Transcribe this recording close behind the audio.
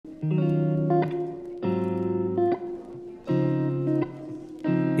If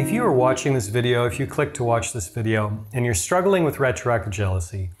you are watching this video, if you click to watch this video, and you're struggling with retroactive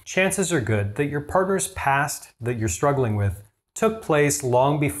jealousy, chances are good that your partner's past that you're struggling with took place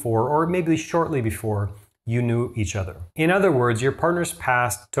long before, or maybe shortly before, you knew each other. In other words, your partner's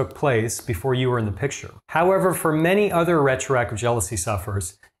past took place before you were in the picture. However, for many other retroactive jealousy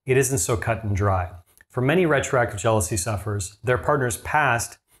sufferers, it isn't so cut and dry. For many retroactive jealousy sufferers, their partner's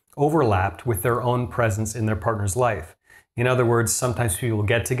past overlapped with their own presence in their partner's life. In other words, sometimes people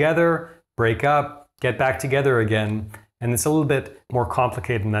get together, break up, get back together again, and it's a little bit more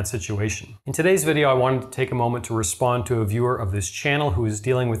complicated in that situation. In today's video, I wanted to take a moment to respond to a viewer of this channel who is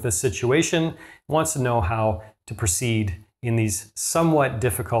dealing with this situation and wants to know how to proceed in these somewhat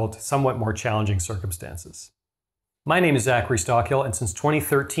difficult, somewhat more challenging circumstances. My name is Zachary Stockill, and since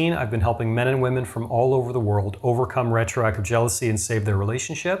 2013, I've been helping men and women from all over the world overcome retroactive jealousy and save their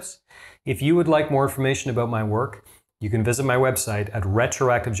relationships. If you would like more information about my work, you can visit my website at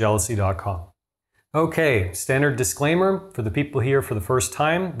retroactivejealousy.com. Okay, standard disclaimer for the people here for the first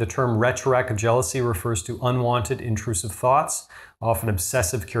time. The term retroactive jealousy refers to unwanted intrusive thoughts, often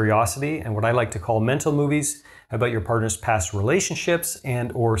obsessive curiosity, and what I like to call mental movies about your partner's past relationships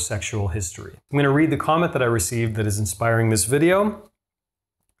and or sexual history. I'm going to read the comment that I received that is inspiring this video.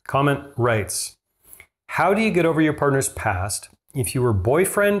 Comment writes, "How do you get over your partner's past if you were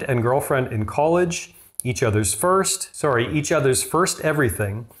boyfriend and girlfriend in college, each other's first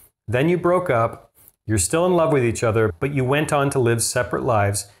everything, then you broke up, you're still in love with each other, but you went on to live separate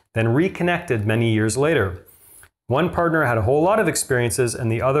lives, then reconnected many years later. One partner had a whole lot of experiences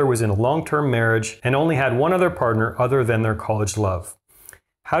and the other was in a long-term marriage and only had one other partner other than their college love.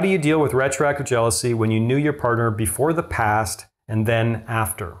 How do you deal with retroactive jealousy when you knew your partner before the past and then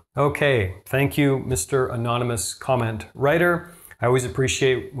after?" Okay, thank you, Mr. Anonymous Comment Writer. I always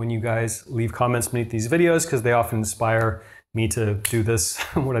appreciate when you guys leave comments beneath these videos because they often inspire me to do this,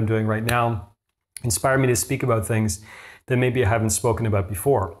 what I'm doing right now, inspire me to speak about things that maybe I haven't spoken about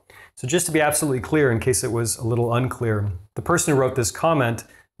before. So just to be absolutely clear, in case it was a little unclear, the person who wrote this comment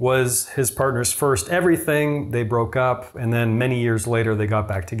was his partner's first everything. They broke up and then many years later they got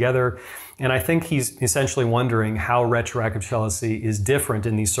back together. And I think he's essentially wondering how retroactive jealousy is different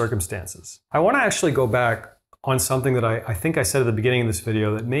in these circumstances. I want to actually go back on something that I think I said at the beginning of this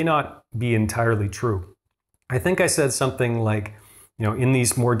video that may not be entirely true. I think I said something like, in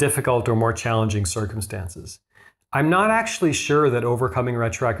these more difficult or more challenging circumstances. I'm not actually sure that overcoming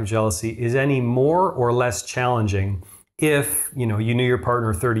retroactive jealousy is any more or less challenging if, you knew your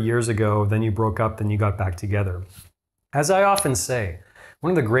partner 30 years ago, then you broke up, then you got back together. As I often say,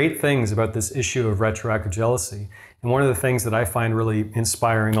 one of the great things about this issue of retroactive jealousy, and one of the things that I find really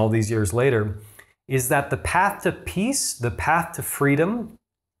inspiring all these years later, is that the path to peace, the path to freedom,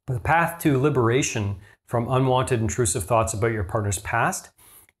 the path to liberation from unwanted intrusive thoughts about your partner's past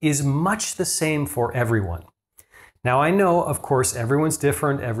is much the same for everyone. Now I know, of course, everyone's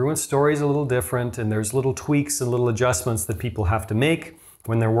different, everyone's story is a little different, and there's little tweaks and little adjustments that people have to make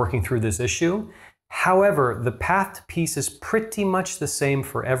when they're working through this issue. However, the path to peace is pretty much the same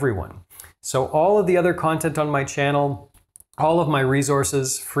for everyone. So all of the other content on my channel, all of my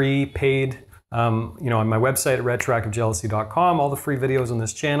resources, free, paid, on my website at retroactivejealousy.com, all the free videos on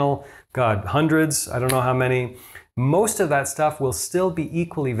this channel, God, hundreds, I don't know how many. Most of that stuff will still be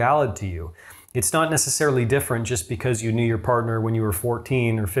equally valid to you. It's not necessarily different just because you knew your partner when you were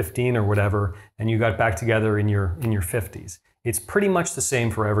 14 or 15 or whatever, and you got back together in your 50s. It's pretty much the same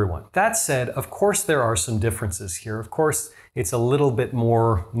for everyone. That said, of course there are some differences here. Of course, it's a little bit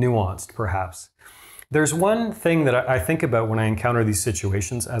more nuanced, perhaps. There's one thing that I think about when I encounter these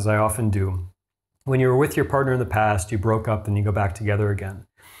situations, as I often do. When you were with your partner in the past, you broke up, then you go back together again.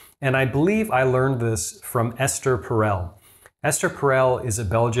 And I believe I learned this from Esther Perel. Esther Perel is a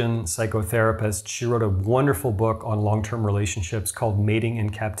Belgian psychotherapist. She wrote a wonderful book on long-term relationships called Mating in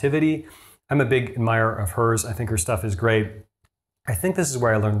Captivity. I'm a big admirer of hers. I think her stuff is great. I think this is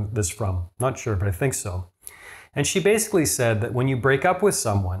where I learned this from. Not sure, but I think so. And she basically said that when you break up with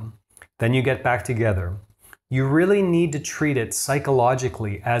someone, then you get back together, you really need to treat it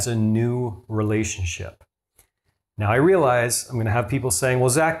psychologically as a new relationship. Now I realize I'm going to have people saying, well,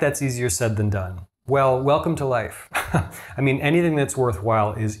 Zach, that's easier said than done. Well, welcome to life. I mean, anything that's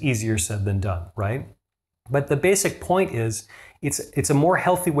worthwhile is easier said than done, right? But the basic point is, it's a more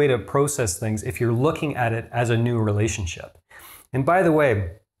healthy way to process things if you're looking at it as a new relationship. And by the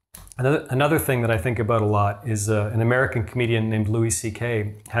way, another thing that I think about a lot is an American comedian named Louis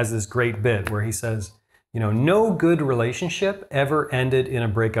C.K. has this great bit where he says, no good relationship ever ended in a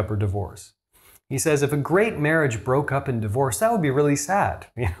breakup or divorce. He says, if a great marriage broke up in divorce, that would be really sad.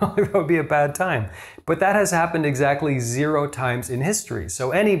 That would be a bad time. But that has happened exactly 0 times in history.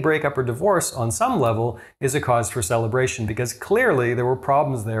 So any breakup or divorce on some level is a cause for celebration because clearly there were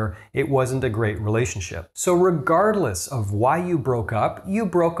problems there. It wasn't a great relationship. So regardless of why you broke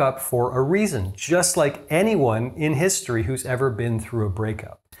up for a reason, just like anyone in history who's ever been through a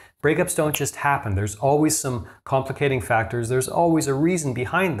breakup. Breakups don't just happen. There's always some complicating factors. There's always a reason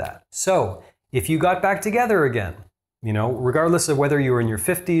behind that. So if you got back together again, regardless of whether you were in your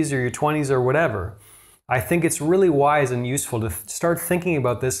 50s or your 20s or whatever, I think it's really wise and useful to start thinking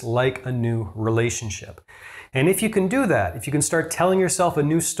about this like a new relationship. And if you can do that, if you can start telling yourself a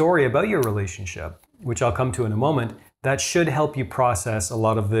new story about your relationship, which I'll come to in a moment, that should help you process a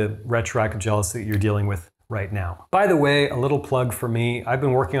lot of the retroactive jealousy that you're dealing with right now. By the way, a little plug for me. I've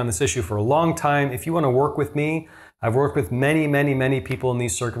been working on this issue for a long time. If you want to work with me, I've worked with many people in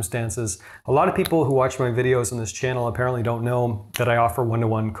these circumstances. A lot of people who watch my videos on this channel apparently don't know that I offer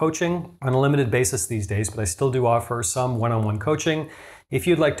one-to-one coaching on a limited basis these days, but I still do offer some one-on-one coaching. If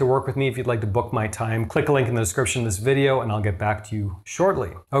you'd like to work with me, if you'd like to book my time, click a link in the description of this video and I'll get back to you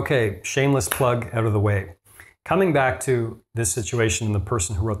shortly. Okay, shameless plug out of the way. Coming back to this situation and the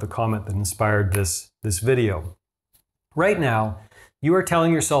person who wrote the comment that inspired this video. Right now, you are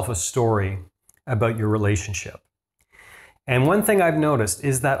telling yourself a story about your relationship. And one thing I've noticed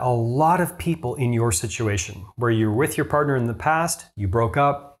is that a lot of people in your situation, where you're with your partner in the past, you broke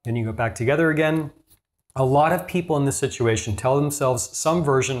up, then you got back together again, a lot of people in this situation tell themselves some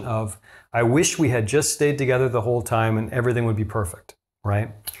version of, I wish we had just stayed together the whole time and everything would be perfect,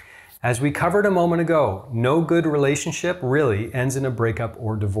 right? As we covered a moment ago, no good relationship really ends in a breakup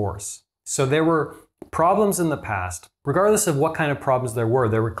or divorce. So there were problems in the past, regardless of what kind of problems there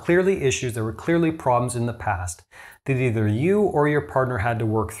were clearly issues, there were clearly problems in the past that either you or your partner had to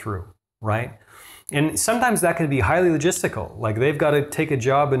work through, right? And sometimes that can be highly logistical, like they've got to take a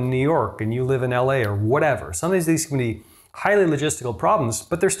job in New York and you live in LA or whatever. Sometimes these can be highly logistical problems,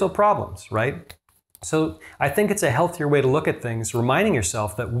 but they're still problems, right? So I think it's a healthier way to look at things, reminding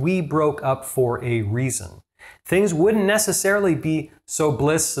yourself that we broke up for a reason. Things wouldn't necessarily be so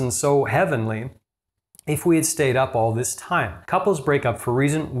bliss and so heavenly if we had stayed up all this time. Couples break up for a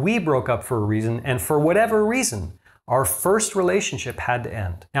reason, we broke up for a reason, and for whatever reason, our first relationship had to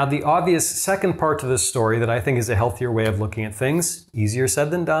end. Now, the obvious second part to this story that I think is a healthier way of looking at things, easier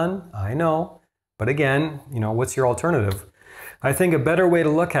said than done, I know, but again, what's your alternative? I think a better way to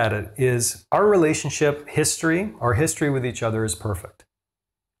look at it is our relationship history, our history with each other is perfect.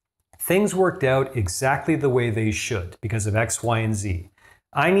 Things worked out exactly the way they should because of X, Y, and Z.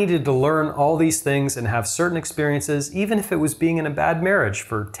 I needed to learn all these things and have certain experiences, even if it was being in a bad marriage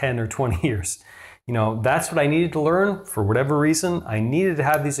for 10 or 20 years. That's what I needed to learn for whatever reason. I needed to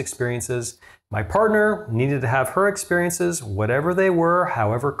have these experiences. My partner needed to have her experiences, whatever they were,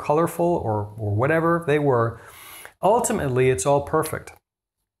 however colorful or whatever they were. Ultimately, it's all perfect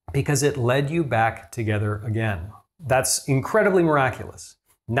because it led you back together again. That's incredibly miraculous.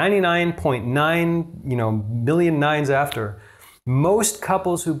 99.9, million nines after, most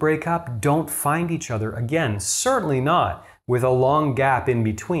couples who break up don't find each other again. Certainly not with a long gap in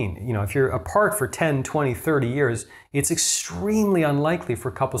between. If you're apart for 10, 20, 30 years, it's extremely unlikely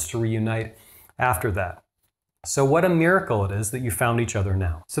for couples to reunite after that. So what a miracle it is that you found each other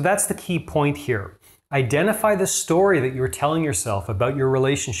now. So that's the key point here. Identify the story that you're telling yourself about your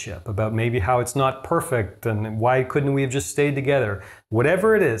relationship, about maybe how it's not perfect and why couldn't we have just stayed together.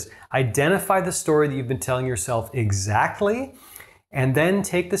 Whatever it is, identify the story that you've been telling yourself exactly, and then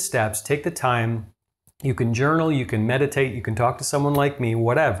take the steps, take the time. You can journal, you can meditate, you can talk to someone like me,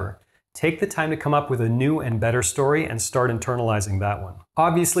 whatever. Take the time to come up with a new and better story and start internalizing that one.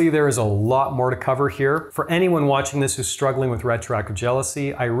 Obviously, there is a lot more to cover here. For anyone watching this who's struggling with retroactive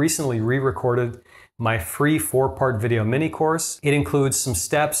jealousy, I recently re-recorded my free 4-part video mini course. It includes some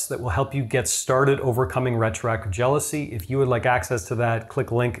steps that will help you get started overcoming retroactive jealousy. If you would like access to that, click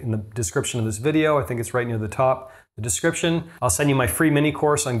a link in the description of this video. I think it's right near the top. The description. I'll send you my free mini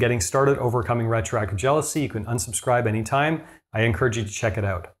course on getting started overcoming retroactive jealousy. You can unsubscribe anytime. I encourage you to check it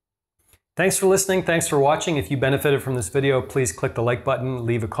out. Thanks for listening. Thanks for watching. If you benefited from this video, please click the like button,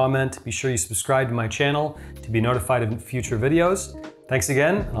 leave a comment. Be sure you subscribe to my channel to be notified of future videos. Thanks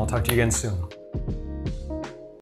again, and I'll talk to you again soon.